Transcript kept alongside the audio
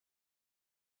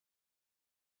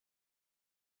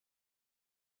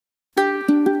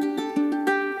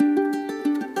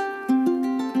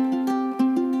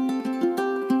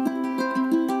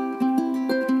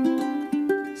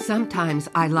Sometimes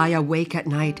I lie awake at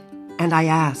night and I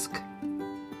ask,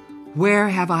 where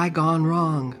have I gone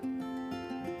wrong?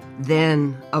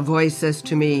 Then a voice says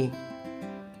to me,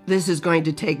 this is going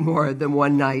to take more than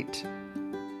one night.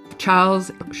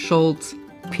 Charles Schulz,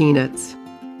 Peanuts.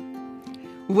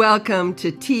 Welcome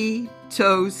to Tea,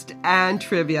 Toast, and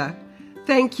Trivia.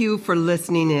 Thank you for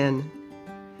listening in.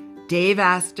 Dave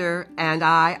Astor and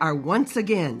I are once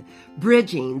again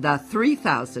bridging the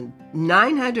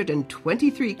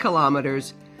 3,923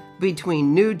 kilometers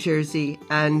between New Jersey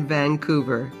and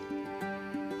Vancouver.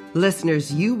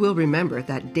 Listeners, you will remember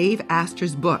that Dave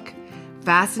Astor's book,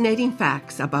 Fascinating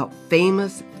Facts About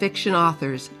Famous Fiction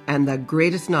Authors and the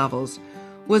Greatest Novels,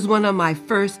 was one of my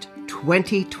first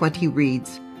 2020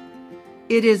 reads.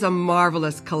 It is a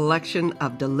marvelous collection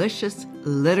of delicious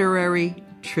literary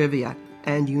trivia,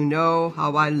 and you know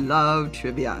how I love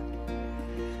trivia.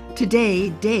 Today,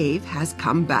 Dave has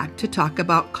come back to talk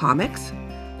about comics,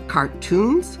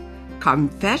 cartoons,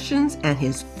 confessions, and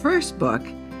his first book,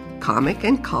 Comic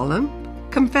and Column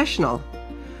Confessional,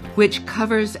 which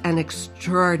covers an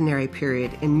extraordinary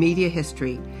period in media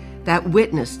history that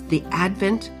witnessed the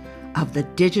advent of the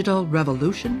digital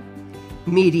revolution,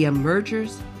 media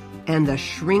mergers, and the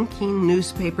shrinking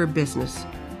newspaper business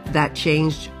that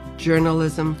changed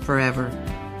journalism forever.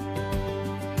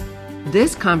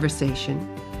 This conversation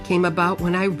came about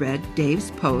when I read Dave's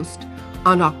post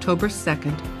on October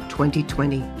 2nd,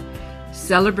 2020,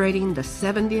 celebrating the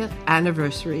 70th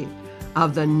anniversary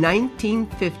of the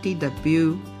 1950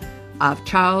 debut of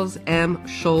Charles M.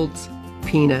 Schulz,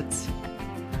 Peanuts.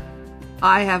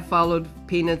 I have followed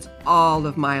Peanuts all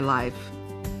of my life.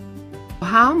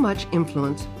 How much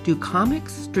influence do comic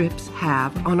strips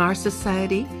have on our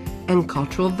society and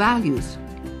cultural values?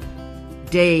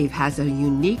 Dave has a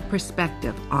unique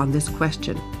perspective on this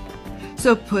question.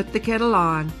 So put the kettle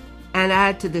on and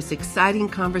add to this exciting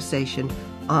conversation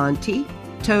on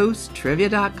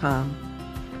TeaToastTrivia.com.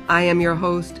 I am your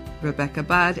host, Rebecca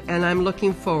Budd, and I'm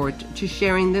looking forward to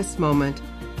sharing this moment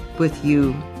with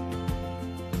you.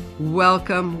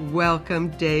 Welcome, welcome,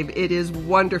 Dave. It is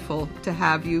wonderful to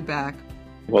have you back.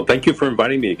 Well, thank you for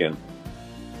inviting me again.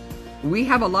 We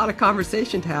have a lot of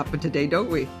conversation to happen today, don't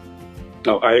we?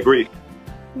 Oh, I agree.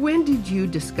 When did you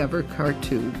discover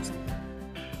cartoons?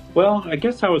 Well, I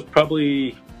guess I was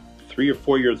probably 3 or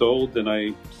 4 years old, and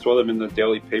I saw them in the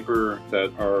daily paper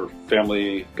that our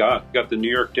family got. Got the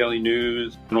New York Daily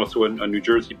News and also a New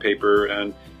Jersey paper,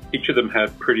 and each of them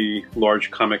had pretty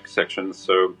large comic sections.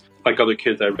 So, like other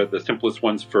kids, I read the simplest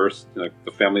ones first, like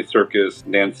the Family Circus,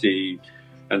 Nancy,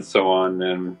 and so on,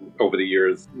 and over the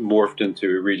years morphed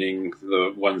into reading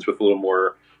the ones with a little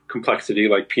more complexity,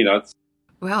 like Peanuts.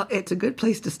 Well, it's a good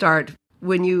place to start.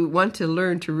 When you want to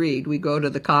learn to read, we go to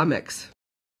the comics.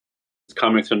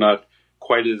 Comics are not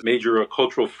quite as major a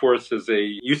cultural force as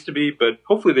they used to be, but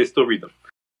hopefully they still read them.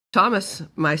 Thomas,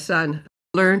 my son,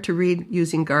 learned to read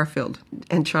using Garfield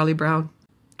and Charlie Brown.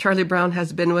 Charlie Brown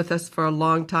has been with us for a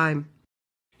long time.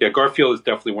 Yeah, Garfield is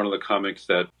definitely one of the comics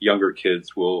that younger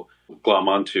kids will glom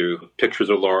onto. Pictures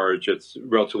are large, it's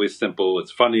relatively simple,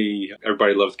 it's funny,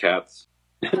 everybody loves cats.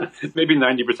 Maybe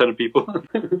 90% of people.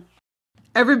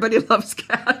 Everybody loves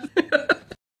cats.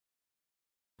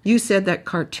 You said that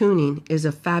cartooning is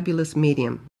a fabulous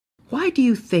medium. Why do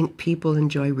you think people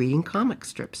enjoy reading comic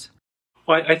strips?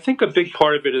 Well, I think a big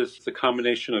part of it is the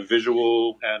combination of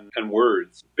visual and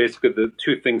words. Basically, the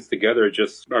two things together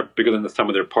just are bigger than the sum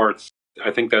of their parts. I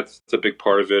think that's a big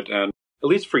part of it. And at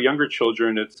least for younger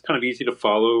children, it's kind of easy to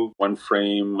follow one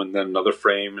frame and then another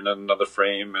frame and then another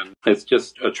frame. And it's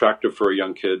just attractive for a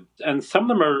young kid. And some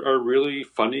of them are really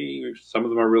funny. Some of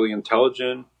them are really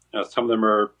intelligent. Some of them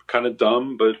are kind of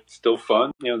dumb, but still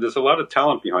fun. There's a lot of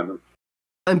talent behind them.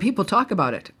 And people talk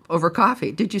about it over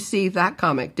coffee. Did you see that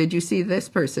comic? Did you see this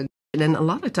person? And a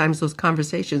lot of times those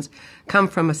conversations come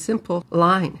from a simple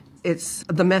line. It's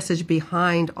the message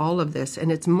behind all of this,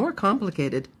 and it's more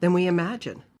complicated than we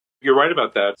imagine. You're right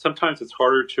about that. Sometimes it's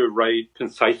harder to write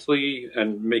concisely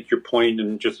and make your point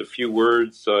in just a few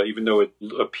words, even though it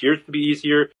appears to be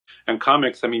easier. And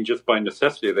comics, just by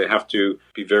necessity, they have to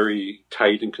be very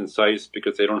tight and concise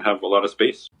because they don't have a lot of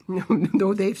space.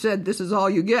 No, they've said this is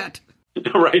all you get.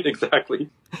 Right,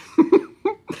 exactly.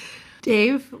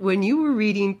 Dave, when you were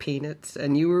reading Peanuts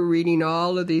and you were reading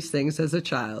all of these things as a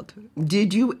child,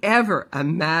 did you ever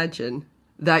imagine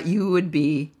that you would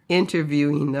be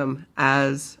interviewing them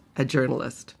as a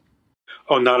journalist?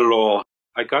 Oh, not at all.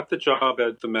 I got the job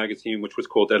at the magazine, which was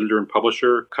called Editor and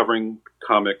Publisher, covering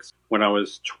comics when I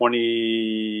was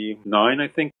 29, I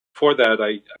think. Before that,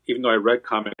 even though I read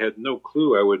comics, I had no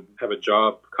clue I would have a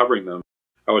job covering them.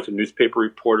 I was a newspaper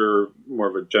reporter, more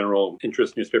of a general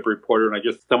interest newspaper reporter, and I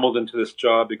just stumbled into this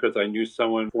job because I knew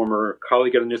someone, former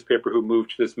colleague at a newspaper, who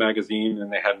moved to this magazine,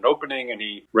 and they had an opening, and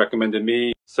he recommended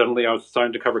me. Suddenly I was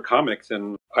assigned to cover comics,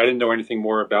 and I didn't know anything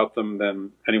more about them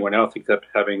than anyone else except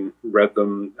having read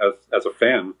them as a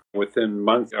fan. Within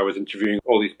months, I was interviewing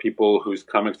all these people whose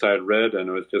comics I had read, and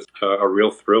it was just a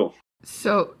real thrill.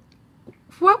 So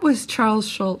what was Charles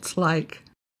Schulz like?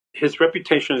 His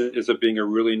reputation is of being a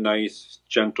really nice,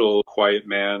 gentle, quiet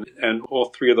man, and all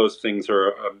three of those things are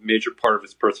a major part of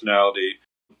his personality.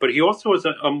 But he also was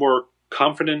a more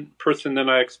confident person than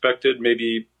I expected.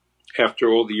 Maybe after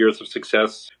all the years of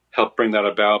success helped bring that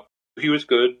about. He was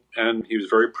good, and he was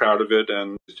very proud of it,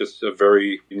 and was just a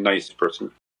very nice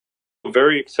person.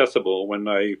 Very accessible. When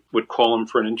I would call him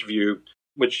for an interview,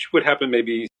 which would happen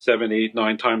maybe 7, 8,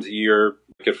 9 times a year,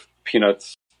 like if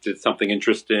Peanuts did something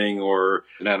interesting or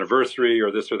an anniversary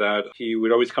or this or that, he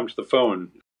would always come to the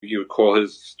phone. He would call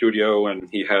his studio, and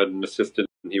he had an assistant,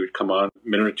 and he would come on a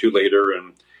minute or two later,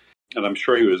 and I'm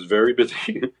sure he was very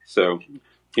busy. So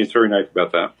he's very nice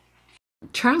about that.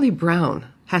 Charlie Brown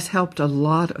has helped a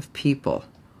lot of people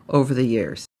over the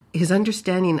years. His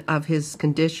understanding of his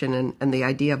condition and the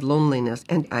idea of loneliness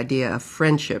and the idea of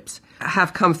friendships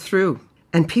have come through,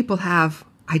 and people have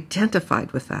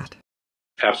identified with that.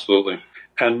 Absolutely.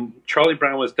 And Charlie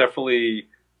Brown was definitely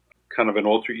kind of an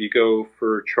alter ego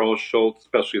for Charles Schulz,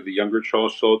 especially the younger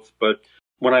Charles Schulz. But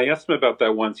when I asked him about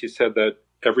that once, he said that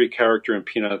every character in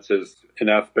Peanuts is an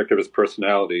aspect of his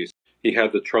personality. He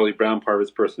had the Charlie Brown part of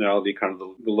his personality, kind of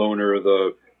the loner,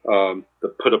 the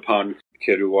put-upon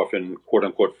kid who often,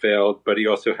 quote-unquote, failed. But he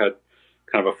also had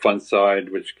kind of a fun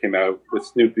side, which came out with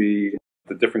Snoopy.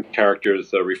 The different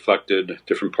characters reflected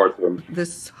different parts of him.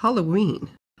 This Halloween,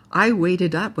 I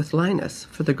waited up with Linus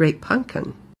for the Great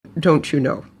Pumpkin, don't you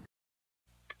know?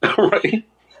 Right.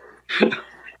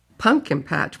 Pumpkin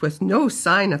patch with no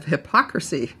sign of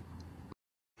hypocrisy.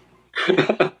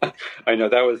 I know,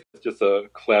 that was just a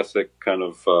classic kind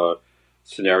of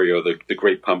scenario, the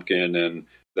Great Pumpkin and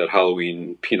that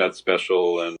Halloween Peanut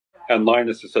special. And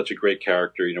Linus is such a great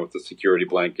character, with the security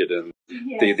blanket and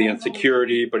the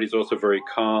insecurity, but he's also very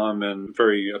calm and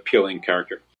very appealing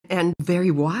character. And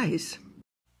very wise.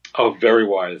 Oh, very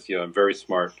wise, yeah, very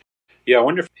smart. Yeah, I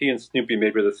wonder if he and Snoopy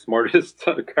maybe are the smartest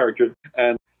characters.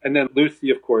 And then Lucy,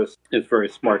 of course, is very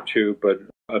smart too, but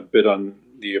a bit on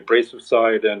the abrasive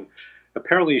side. And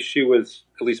apparently she was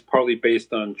at least partly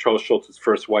based on Charles Schulz's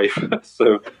first wife.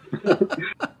 So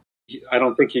I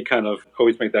don't think he kind of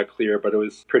always made that clear, but it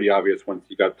was pretty obvious once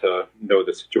you got to know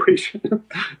the situation.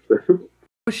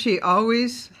 She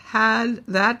always had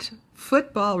that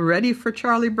football ready for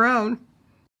Charlie Brown.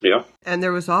 Yeah. And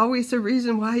there was always a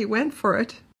reason why he went for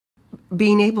it.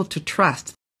 Being able to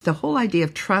trust. The whole idea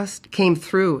of trust came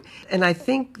through. And I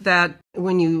think that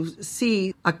when you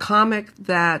see a comic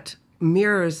that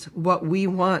mirrors what we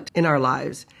want in our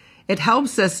lives, it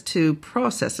helps us to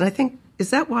process. And I think,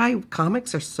 is that why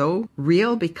comics are so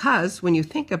real? Because when you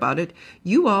think about it,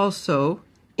 you also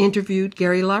interviewed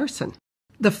Gary Larson.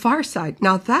 The Far Side.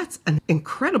 Now that's an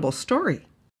incredible story.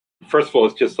 First of all,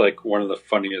 it's just like one of the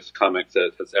funniest comics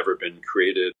that has ever been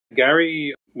created.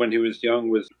 Gary, when he was young,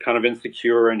 was kind of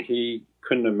insecure, and he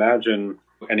couldn't imagine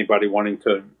anybody wanting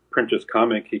to print his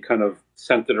comic. He kind of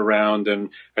sent it around, and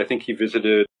I think he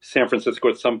visited San Francisco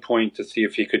at some point to see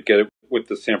if he could get it with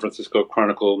the San Francisco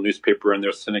Chronicle newspaper and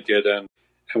their syndicate. And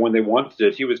when they wanted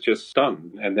it, he was just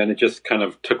stunned. And then it just kind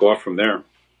of took off from there.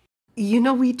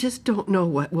 We just don't know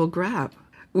what we'll grab.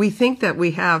 We think that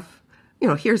we have,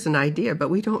 here's an idea, but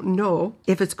we don't know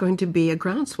if it's going to be a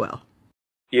groundswell.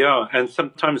 Yeah, and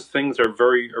sometimes things are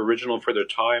very original for their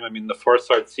time. I mean, The Far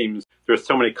Side seems, there's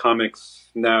so many comics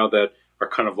now that are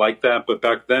kind of like that, but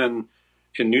back then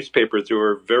in newspapers, there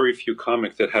were very few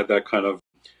comics that had that kind of,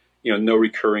 no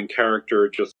recurring character,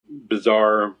 just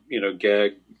bizarre,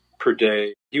 gag per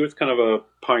day. He was kind of a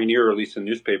pioneer, at least in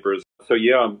newspapers. So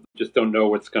yeah, just don't know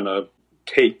what's going to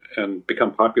take and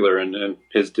become popular, and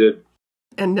his did.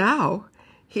 And now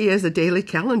he is a daily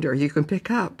calendar you can pick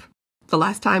up. The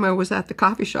last time I was at the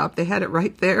coffee shop, they had it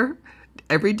right there.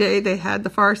 Every day they had The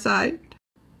Far Side.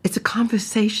 It's a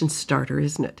conversation starter,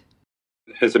 isn't it?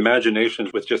 His imagination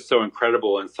was just so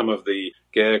incredible, and some of the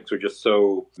gags were just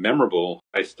so memorable.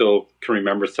 I still can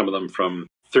remember some of them from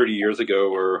 30 years ago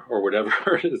or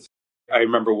whatever it is. I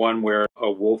remember one where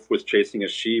a wolf was chasing a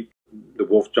sheep. The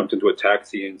wolf jumped into a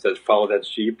taxi and said, "Follow that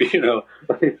sheep," He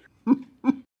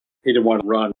didn't want to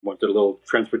run, wanted a little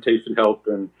transportation help,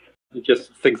 and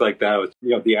just things like that.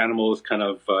 The animals kind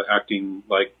of acting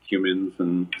like humans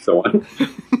and so on.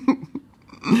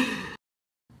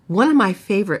 One of my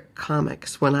favorite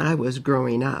comics when I was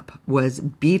growing up was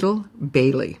Beetle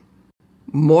Bailey.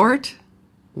 Mort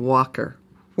Walker.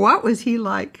 What was he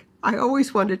like? I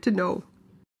always wanted to know.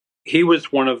 He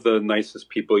was one of the nicest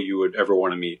people you would ever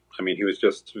want to meet. I mean, he was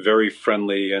just very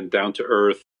friendly and down to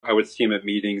earth. I would see him at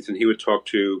meetings and he would talk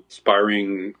to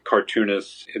aspiring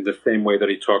cartoonists in the same way that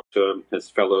he talked to his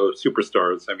fellow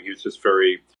superstars. I mean, he was just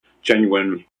very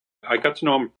genuine. I got to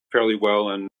know him fairly well,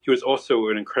 and he was also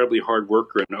an incredibly hard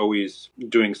worker and always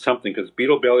doing something, because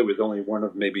Beetle Bailey was only one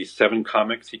of maybe 7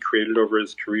 comics he created over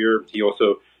his career. He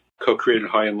also co-created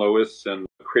Hi and Lois and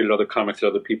created other comics that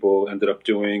other people ended up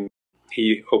doing.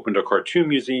 He opened a cartoon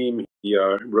museum. He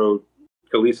wrote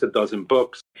at least a dozen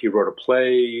books. He wrote a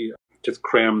play, just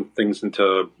crammed things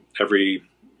into every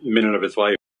minute of his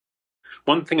life.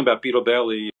 One thing about Beetle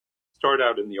Bailey, started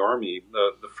out in the Army.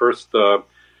 The first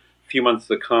few months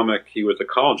of the comic, he was a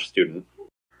college student.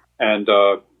 And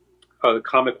the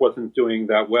comic wasn't doing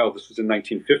that well. This was in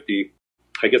 1950.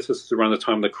 I guess this is around the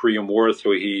time of the Korean War,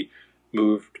 so he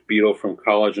moved Beetle from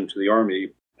college into the Army,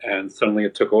 and suddenly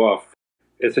it took off.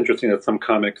 It's interesting that some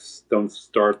comics don't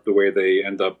start the way they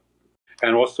end up.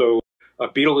 And also,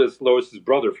 Beetle is Lois's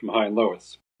brother from Hi and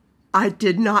Lois. I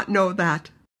did not know that.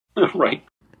 Right.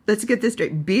 Let's get this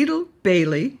straight. Beetle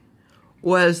Bailey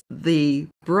was the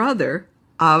brother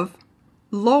of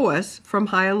Lois from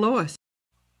Hi and Lois.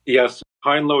 Yes.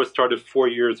 Hi and Lois started 4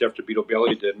 years after Beetle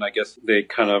Bailey did, and I guess they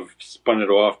kind of spun it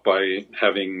off by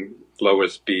having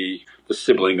Lois be the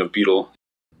sibling of Beetle.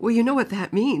 Well, you know what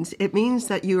that means. It means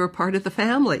that you are part of the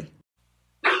family.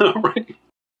 Right.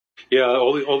 Yeah,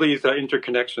 all these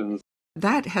interconnections.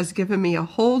 That has given me a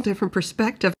whole different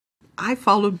perspective. I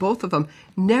followed both of them,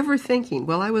 never thinking,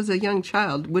 well, I was a young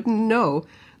child, wouldn't know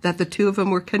that the two of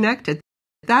them were connected.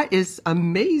 That is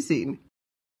amazing.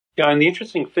 Yeah, and the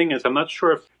interesting thing is, I'm not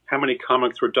sure how many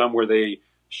comics were done where they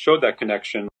showed that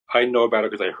connection. I know about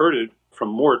it because I heard it from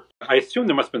Mort. I assume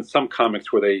there must have been some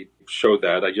comics where they showed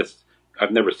that.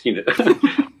 I've never seen it.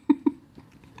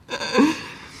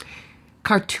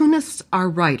 Cartoonists are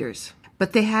writers,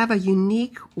 but they have a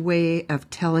unique way of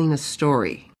telling a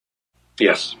story.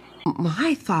 Yes.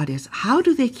 My thought is, how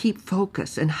do they keep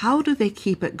focus, and how do they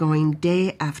keep it going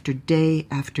day after day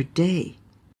after day?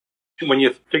 When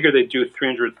you figure they do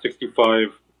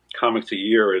 365 comics a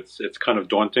year, it's kind of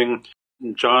daunting.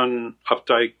 John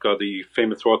Updike, the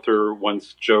famous author,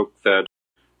 once joked that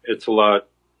it's a lot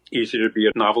easier to be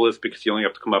a novelist because you only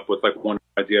have to come up with like one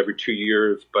idea every 2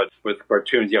 years. But with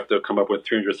cartoons, you have to come up with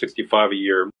 365 a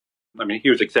year. I mean,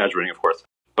 he was exaggerating, of course.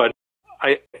 But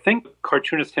I think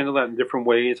cartoonists handle that in different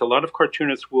ways. A lot of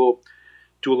cartoonists will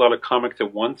do a lot of comics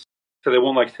at once. So they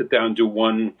won't like sit down and do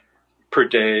one per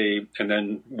day and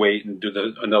then wait and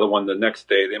do another one the next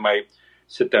day. They might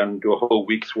sit down and do a whole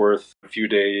week's worth, a few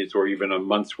days, or even a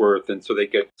month's worth. And so they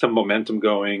get some momentum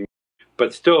going.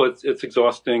 But still, it's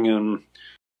exhausting. And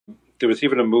there was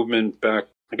even a movement back,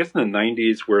 I guess, in the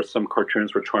 90s where some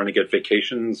cartoonists were trying to get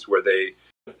vacations where they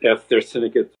asked their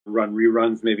syndicates to run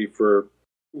reruns maybe for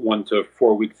 1 to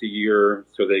 4 weeks a year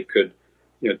so they could,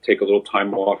 take a little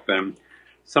time off. And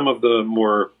some of the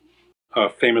more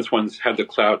famous ones had the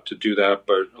clout to do that,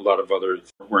 but a lot of others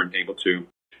weren't able to.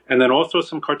 And then also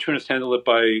some cartoonists handle it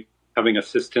by having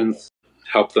assistants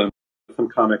help them. Some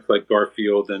comics like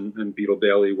Garfield and Beetle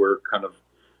Bailey were kind of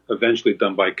eventually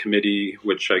done by committee,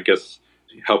 which I guess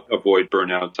helped avoid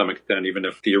burnout to some extent, even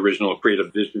if the original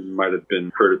creative vision might have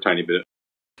been hurt a tiny bit.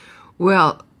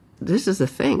 Well, this is the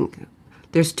thing.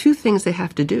 There's 2 things they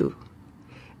have to do.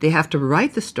 They have to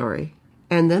write the story,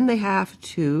 and then they have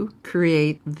to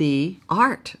create the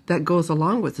art that goes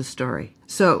along with the story.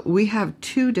 So we have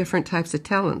 2 different types of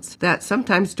talents that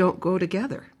sometimes don't go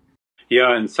together.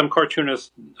 Yeah, and some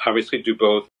cartoonists obviously do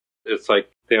both. It's like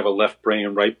they have a left brain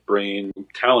and right brain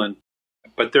talent.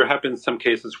 But there have been some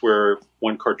cases where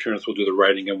one cartoonist will do the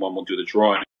writing and one will do the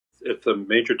drawing. It's a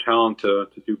major talent to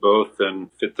do both and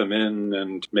fit them in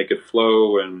and make it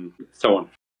flow and so on.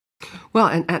 Well,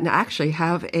 and actually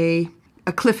have a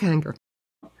cliffhanger.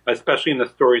 Especially in the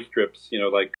story strips,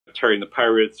 like Terry and the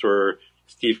Pirates or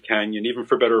Steve Canyon, even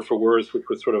For Better or For Worse, which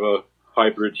was sort of a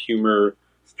hybrid humor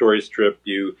story strip.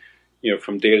 You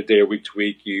from day to day or week to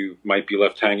week, you might be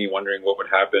left hanging wondering what would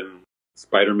happen.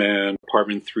 Spider-Man,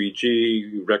 Apartment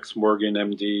 3G, Rex Morgan,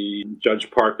 MD,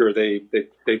 Judge Parker, they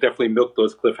definitely milked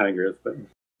those cliffhangers. But...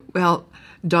 Well,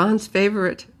 Don's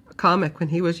favorite comic when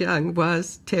he was young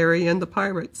was Terry and the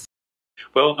Pirates.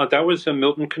 Well, that was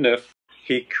Milton Caniff.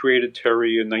 He created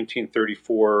Terry in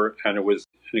 1934, and it was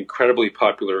an incredibly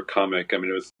popular comic. I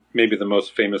mean, it was maybe the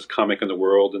most famous comic in the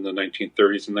world in the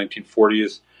 1930s and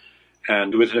 1940s.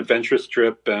 And it was an adventure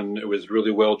strip, and it was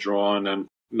really well drawn. And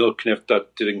Milt Kniff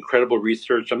did incredible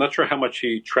research. I'm not sure how much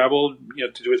he traveled,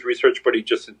 to do his research, but he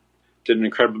just did an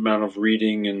incredible amount of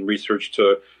reading and research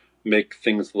to make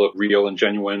things look real and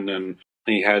genuine. And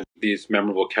he had these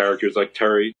memorable characters like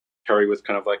Terry. Terry was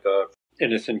kind of like a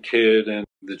innocent kid, and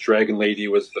the Dragon Lady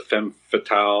was the femme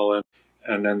fatale,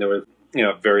 and then there were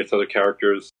various other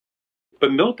characters.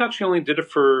 But Milt actually only did it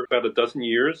for about a dozen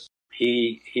years.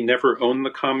 He never owned the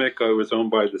comic. It was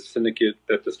owned by the syndicate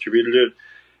that distributed it,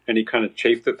 and he kind of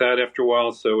chafed at that after a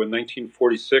while. So in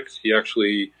 1946, he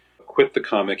actually quit the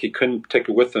comic. He couldn't take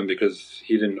it with him because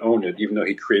he didn't own it, even though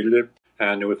he created it.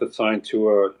 And it was assigned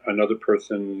to another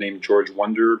person named George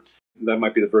Wonder. That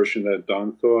might be the version that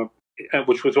Don saw,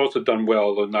 which was also done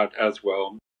well, though not as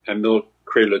well. And Milt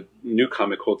created a new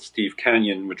comic called Steve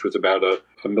Canyon, which was about a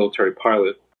military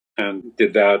pilot, and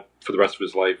did that for the rest of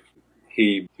his life.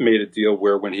 He made a deal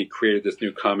where when he created this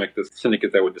new comic, the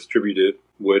syndicate that would distribute it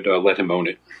would let him own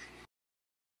it.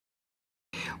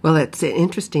 Well, it's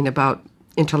interesting about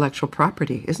intellectual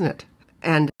property, isn't it?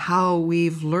 And how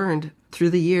we've learned through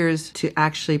the years to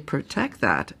actually protect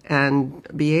that and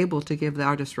be able to give the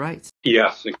artist rights.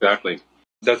 Yes, exactly.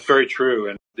 That's very true.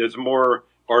 And there's more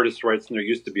artist rights than there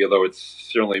used to be, although it's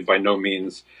certainly by no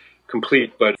means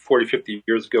complete. But 40, 50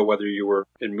 years ago, whether you were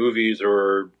in movies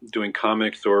or doing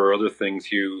comics or other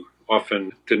things, you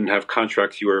often didn't have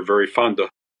contracts you were very fond of.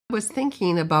 I was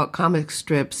thinking about comic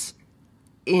strips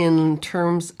in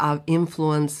terms of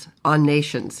influence on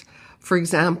nations. For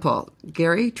example,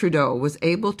 Gary Trudeau was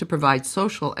able to provide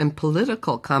social and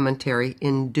political commentary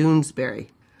in Doonesbury.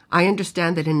 I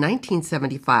understand that in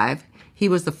 1975, he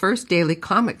was the first daily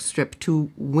comic strip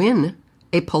to win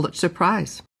a Pulitzer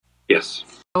Prize. Yes.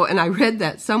 Oh, and I read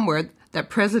that somewhere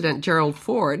that President Gerald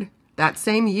Ford, that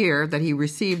same year that he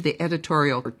received the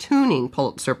editorial cartooning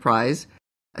Pulitzer Prize,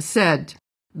 said,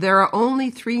 "There are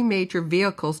only 3 major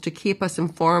vehicles to keep us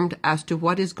informed as to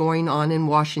what is going on in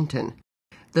Washington: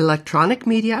 the electronic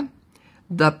media,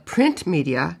 the print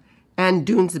media, and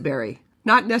Doonesbury."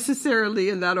 Not necessarily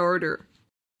in that order.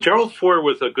 Gerald Ford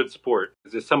was a good sport.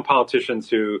 There's some politicians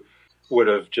who would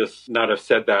have just not have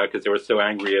said that because they were so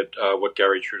angry at what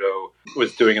Gary Trudeau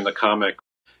was doing in the comic.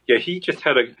 Yeah, he just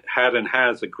had and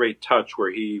has a great touch where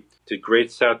he did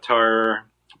great satire,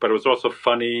 but it was also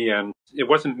funny and it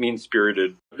wasn't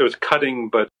mean-spirited. It was cutting,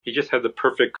 but he just had the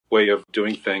perfect way of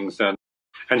doing things.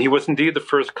 And he was indeed the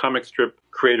first comic strip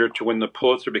creator to win the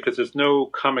Pulitzer, because there's no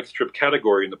comic strip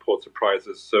category in the Pulitzer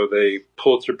Prizes. So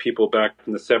Pulitzer people back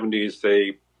in the 70s,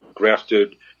 they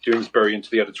grafted Doonesbury into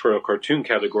the editorial cartoon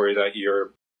category that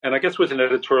year. And I guess it was an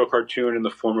editorial cartoon in the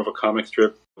form of a comic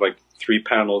strip, like 3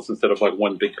 panels instead of like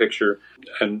one big picture.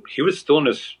 And he was still in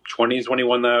his 20s when he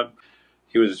won that.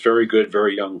 He was very good,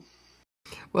 very young.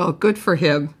 Well, good for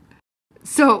him.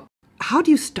 So, how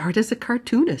do you start as a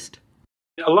cartoonist?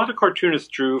 A lot of cartoonists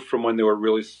drew from when they were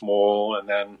really small, and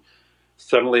then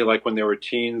suddenly, like when they were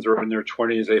teens or in their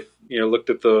 20s, they looked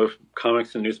at the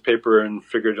comics and newspaper and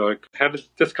figured, like, how did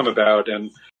this come about?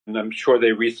 And I'm sure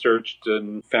they researched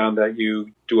and found that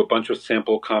you do a bunch of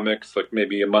sample comics, like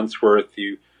maybe a month's worth.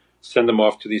 You send them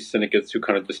off to these syndicates who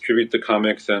kind of distribute the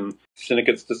comics, and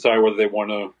syndicates decide whether they want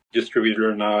to distribute it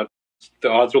or not. The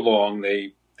odds are long.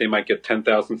 They might get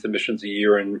 10,000 submissions a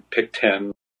year and pick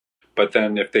 10. But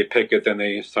then if they pick it, then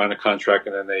they sign a contract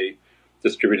and then they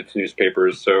distribute it to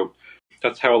newspapers. So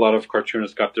that's how a lot of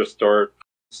cartoonists got their start.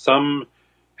 Some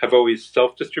have always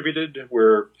self-distributed,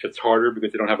 where it's harder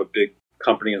because they don't have a big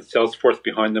company and sales force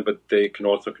behind them, but they can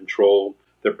also control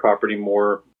their property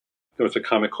more. There was a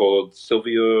comic called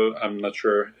Sylvia. I'm not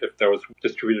sure if that was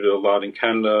distributed a lot in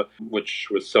Canada, which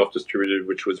was self-distributed,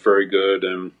 which was very good.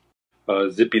 And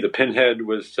Zippy the Pinhead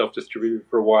was self-distributed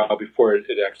for a while before it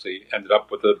actually ended up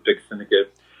with a big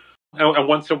syndicate. And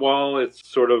once in a while, it's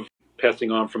sort of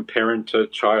passing on from parent to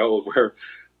child, where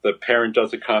the parent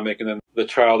does a comic and then the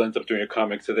child ends up doing a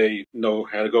comic, so they know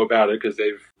how to go about it because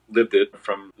they've lived it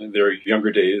from their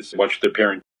younger days, watched their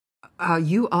parent.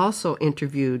 You also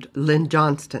interviewed Lynn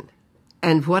Johnston.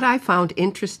 And what I found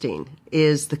interesting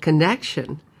is the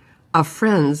connection of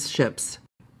friendships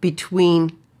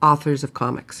between authors of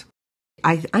comics.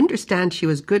 I understand she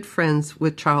was good friends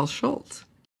with Charles Schulz.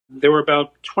 They were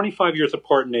about 25 years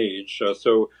apart in age.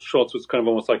 So Schulz was kind of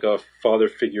almost like a father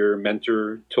figure,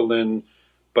 mentor to Lynn.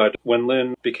 But when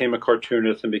Lynn became a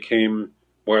cartoonist and became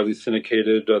widely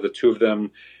syndicated, the two of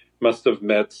them must have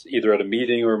met either at a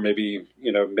meeting or maybe,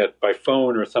 met by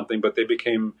phone or something, but they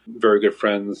became very good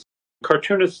friends.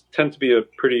 Cartoonists tend to be a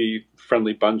pretty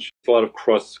friendly bunch. A lot of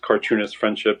cross-cartoonist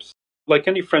friendships. Like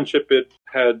any friendship, it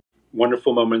had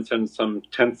wonderful moments and some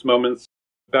tense moments.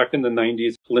 Back in the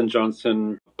 90s, Lynn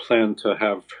Johnson planned to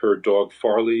have her dog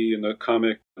Farley in the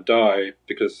comic die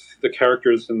because the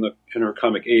characters in her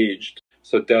comic aged.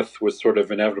 So death was sort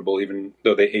of inevitable, even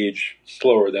though they age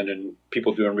slower than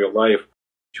people do in real life.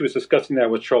 She was discussing that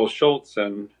with Charles Schulz,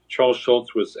 and Charles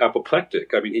Schulz was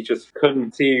apoplectic. I mean, he just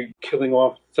couldn't see killing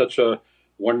off such a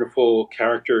wonderful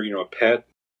character, a pet.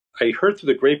 I heard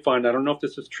through the grapevine, I don't know if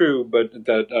this is true, but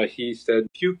that he said,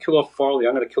 if you kill off Farley,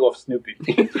 I'm going to kill off Snoopy.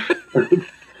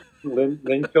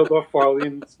 Lynn killed off Farley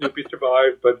and Snoopy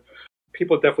survived, but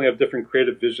people definitely have different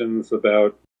creative visions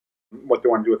about what they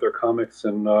want to do with their comics.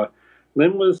 And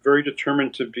Lynn was very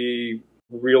determined to be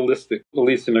realistic, at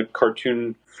least in a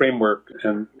cartoon framework,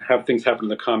 and have things happen in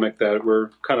the comic that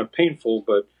were kind of painful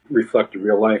but reflected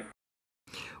real life.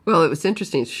 Well, it was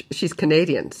interesting. She's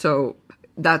Canadian, so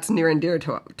that's near and dear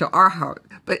to our heart.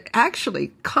 But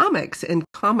actually, comics and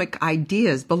comic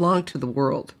ideas belong to the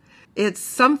world. It's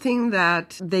something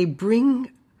that they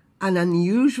bring an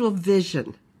unusual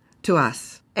vision to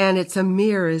us. And it's a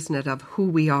mirror, isn't it, of who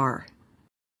we are.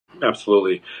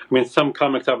 Absolutely. I mean, some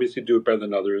comics obviously do it better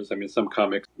than others. I mean, some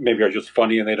comics maybe are just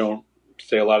funny and they don't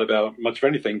say a lot about much of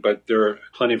anything, but there are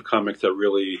plenty of comics that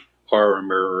really are a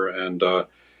mirror. And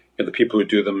the people who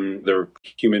do them, they're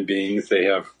human beings. They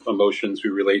have emotions we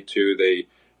relate to. They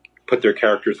put their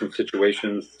characters in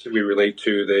situations we relate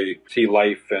to. They see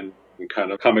life in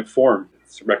kind of comic form.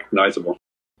 It's recognizable.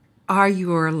 Are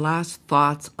your last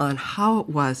thoughts on how it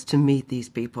was to meet these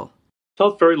people? I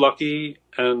felt very lucky,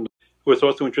 and it was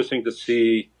also interesting to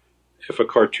see if a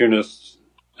cartoonist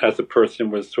as a person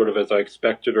was sort of as I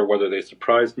expected or whether they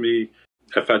surprised me.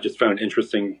 I just found it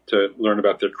interesting to learn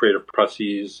about their creative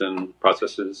processes. And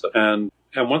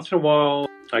once in a while,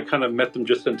 I kind of met them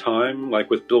just in time, like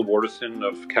with Bill Watterson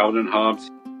of Calvin and Hobbes.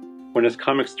 When his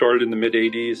comics started in the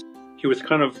mid-'80s, he was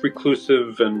kind of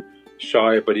reclusive and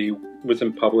shy, but he was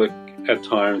in public at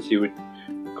times. He would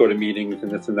go to meetings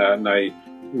and this and that, and I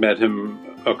met him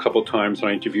a couple times and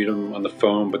I interviewed him on the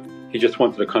phone, but he just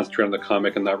wanted to concentrate on the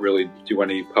comic and not really do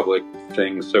any public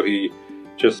things. So he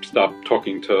just stopped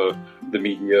talking to the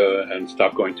media and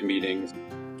stopped going to meetings.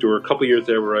 There were a couple years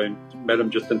there where I met him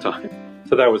just in time.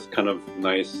 So that was kind of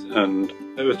nice, and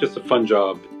it was just a fun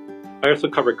job. I also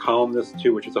covered columnists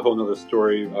too, which is a whole other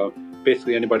story.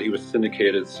 Basically anybody who was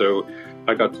syndicated. So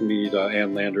I got to meet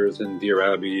Ann Landers and Dear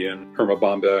Abby and Irma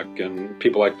Bombeck and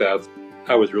people like that.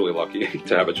 I was really lucky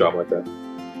to have a job like that.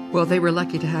 Well, they were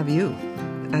lucky to have you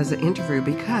as an interviewer,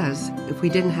 because if we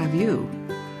didn't have you,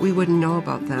 we wouldn't know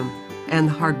about them and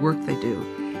the hard work they do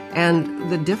and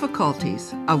the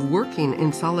difficulties of working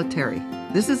in solitary.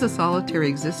 This is a solitary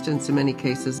existence in many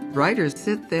cases. Writers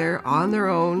sit there on their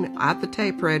own at the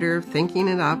typewriter, thinking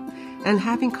it up and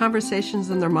having conversations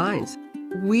in their minds.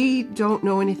 We don't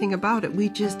know anything about it. We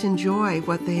just enjoy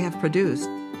what they have produced.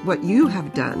 What you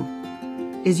have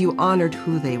done is you honored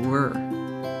who they were,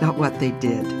 not what they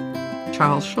did.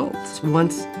 Charles Schulz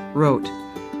once wrote,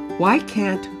 "Why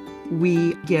can't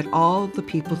we get all the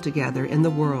people together in the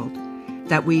world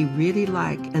that we really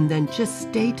like and then just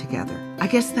stay together?" I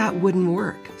guess that wouldn't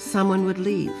work. Someone would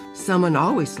leave. Someone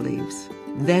always leaves.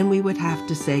 Then we would have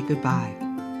to say goodbye.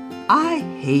 I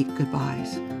hate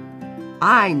goodbyes.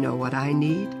 I know what I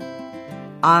need.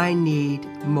 I need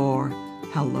more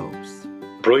hellos.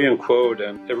 Brilliant quote,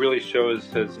 and it really shows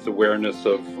his awareness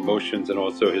of emotions and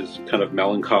also his kind of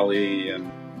melancholy,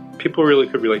 and people really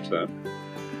could relate to that.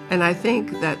 And I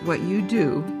think that what you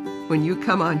do when you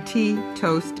come on Tea,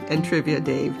 Toast, and Trivia,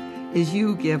 Dave, is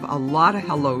you give a lot of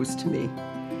hellos to me.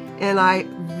 And I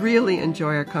really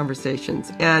enjoy our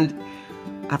conversations. And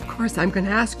of course, I'm going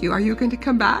to ask you, are you going to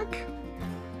come back?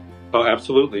 Oh,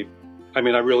 absolutely. I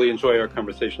mean, I really enjoy our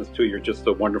conversations too. You're just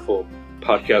a wonderful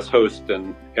podcast host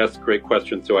and ask great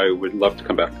questions, so I would love to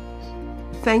come back.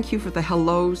 Thank you for the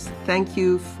hellos. Thank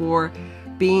you for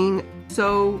being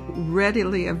so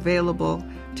readily available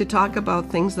to talk about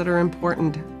things that are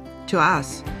important to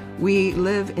us. We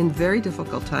live in very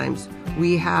difficult times.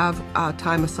 We have a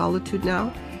time of solitude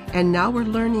now, and now we're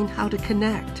learning how to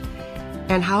connect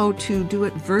and how to do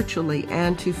it virtually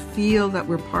and to feel that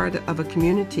we're part of a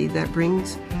community that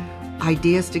brings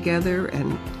ideas together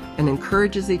and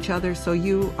encourages each other. So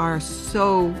you are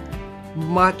so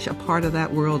much a part of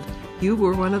that world. You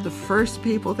were one of the first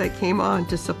people that came on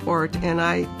to support, and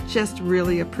I just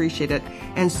really appreciate it.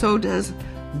 And so does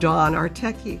Don, our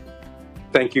techie.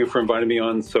 Thank you for inviting me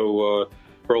on so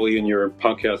early in your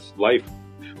podcast life.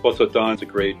 Also, Don's a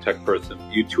great tech person.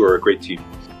 You two are a great team.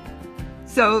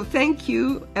 So thank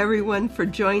you, everyone, for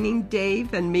joining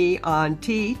Dave and me on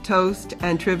Tea, Toast,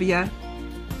 and Trivia.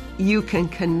 You can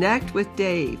connect with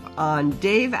Dave on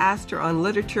Dave Astor on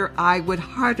Literature. I would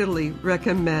heartily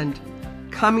recommend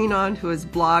coming on to his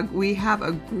blog. We have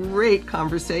a great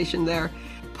conversation there.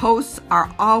 Posts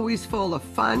are always full of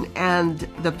fun, and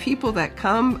the people that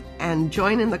come and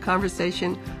join in the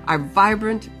conversation are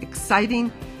vibrant,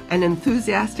 exciting, and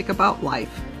enthusiastic about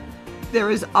life.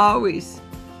 There is always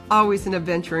an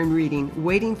adventure in reading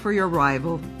waiting for your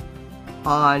arrival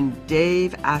on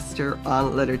Dave Astor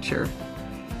on Literature.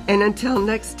 And until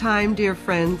next time, dear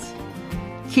friends,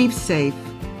 keep safe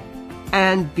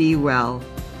and be well.